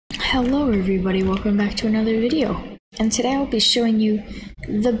Hello everybody, welcome back to another video. And today I'll be showing you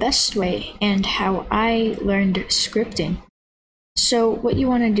the best way and how I learned scripting. So what you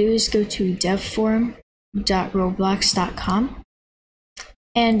want to do is go to devforum.roblox.com,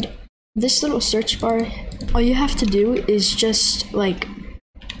 and this little search bar, all you have to do is just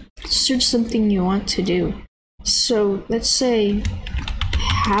search something you want to do. So let's say,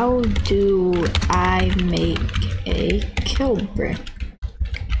 how do I make a kill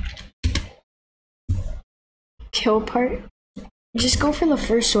part? Just go for the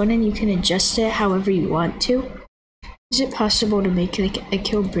first one and you can adjust it however you want to. Is it possible to make a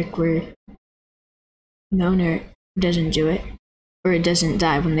kill brick where the owner doesn't do it, or it doesn't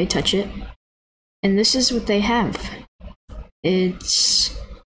die when they touch it? And this is what they have. This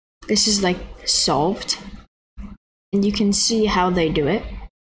is solved, and you can see how they do it.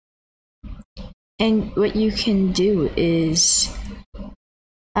 And what you can do is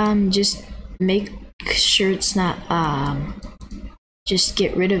just make sure it's not just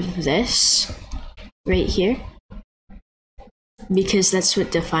get rid of this right here, because that's what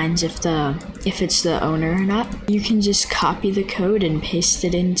defines if it's the owner or not. You can just copy the code and paste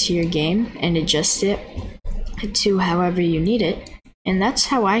it into your game and adjust it to however you need it. And that's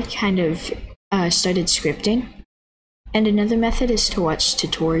how I kind of started scripting. And another method is to watch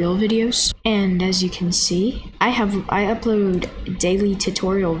tutorial videos. And as you can see, I upload daily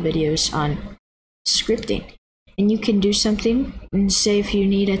tutorial videos on scripting. And you can do something, and say if you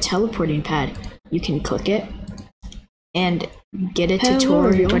need a teleporting pad, you can click it and get a tutorial. Hello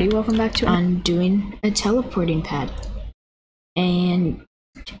everybody, welcome back to on doing a teleporting pad. And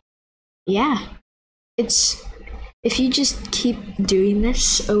yeah, if you just keep doing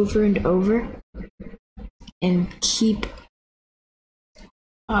this over and over and keep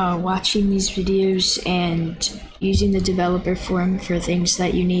watching these videos and using the developer forum for things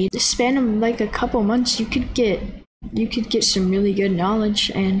that you need, the span of a couple months, you could get some really good knowledge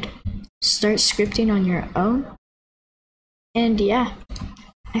and start scripting on your own. And yeah,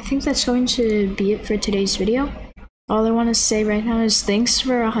 I think that's going to be it for today's video. All I want to say right now is thanks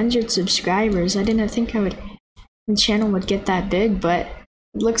for 100 subscribers. I didn't think the channel would get that big, but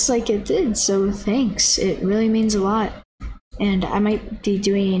it looks like it did, so thanks. It really means a lot. And I might be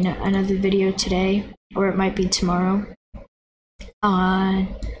doing another video today, or it might be tomorrow, on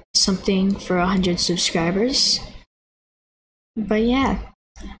something for 100 subscribers. But yeah,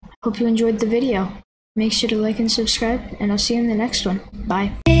 hope you enjoyed the video. Make sure to like and subscribe, and I'll see you in the next one.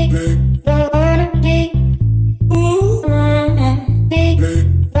 Bye.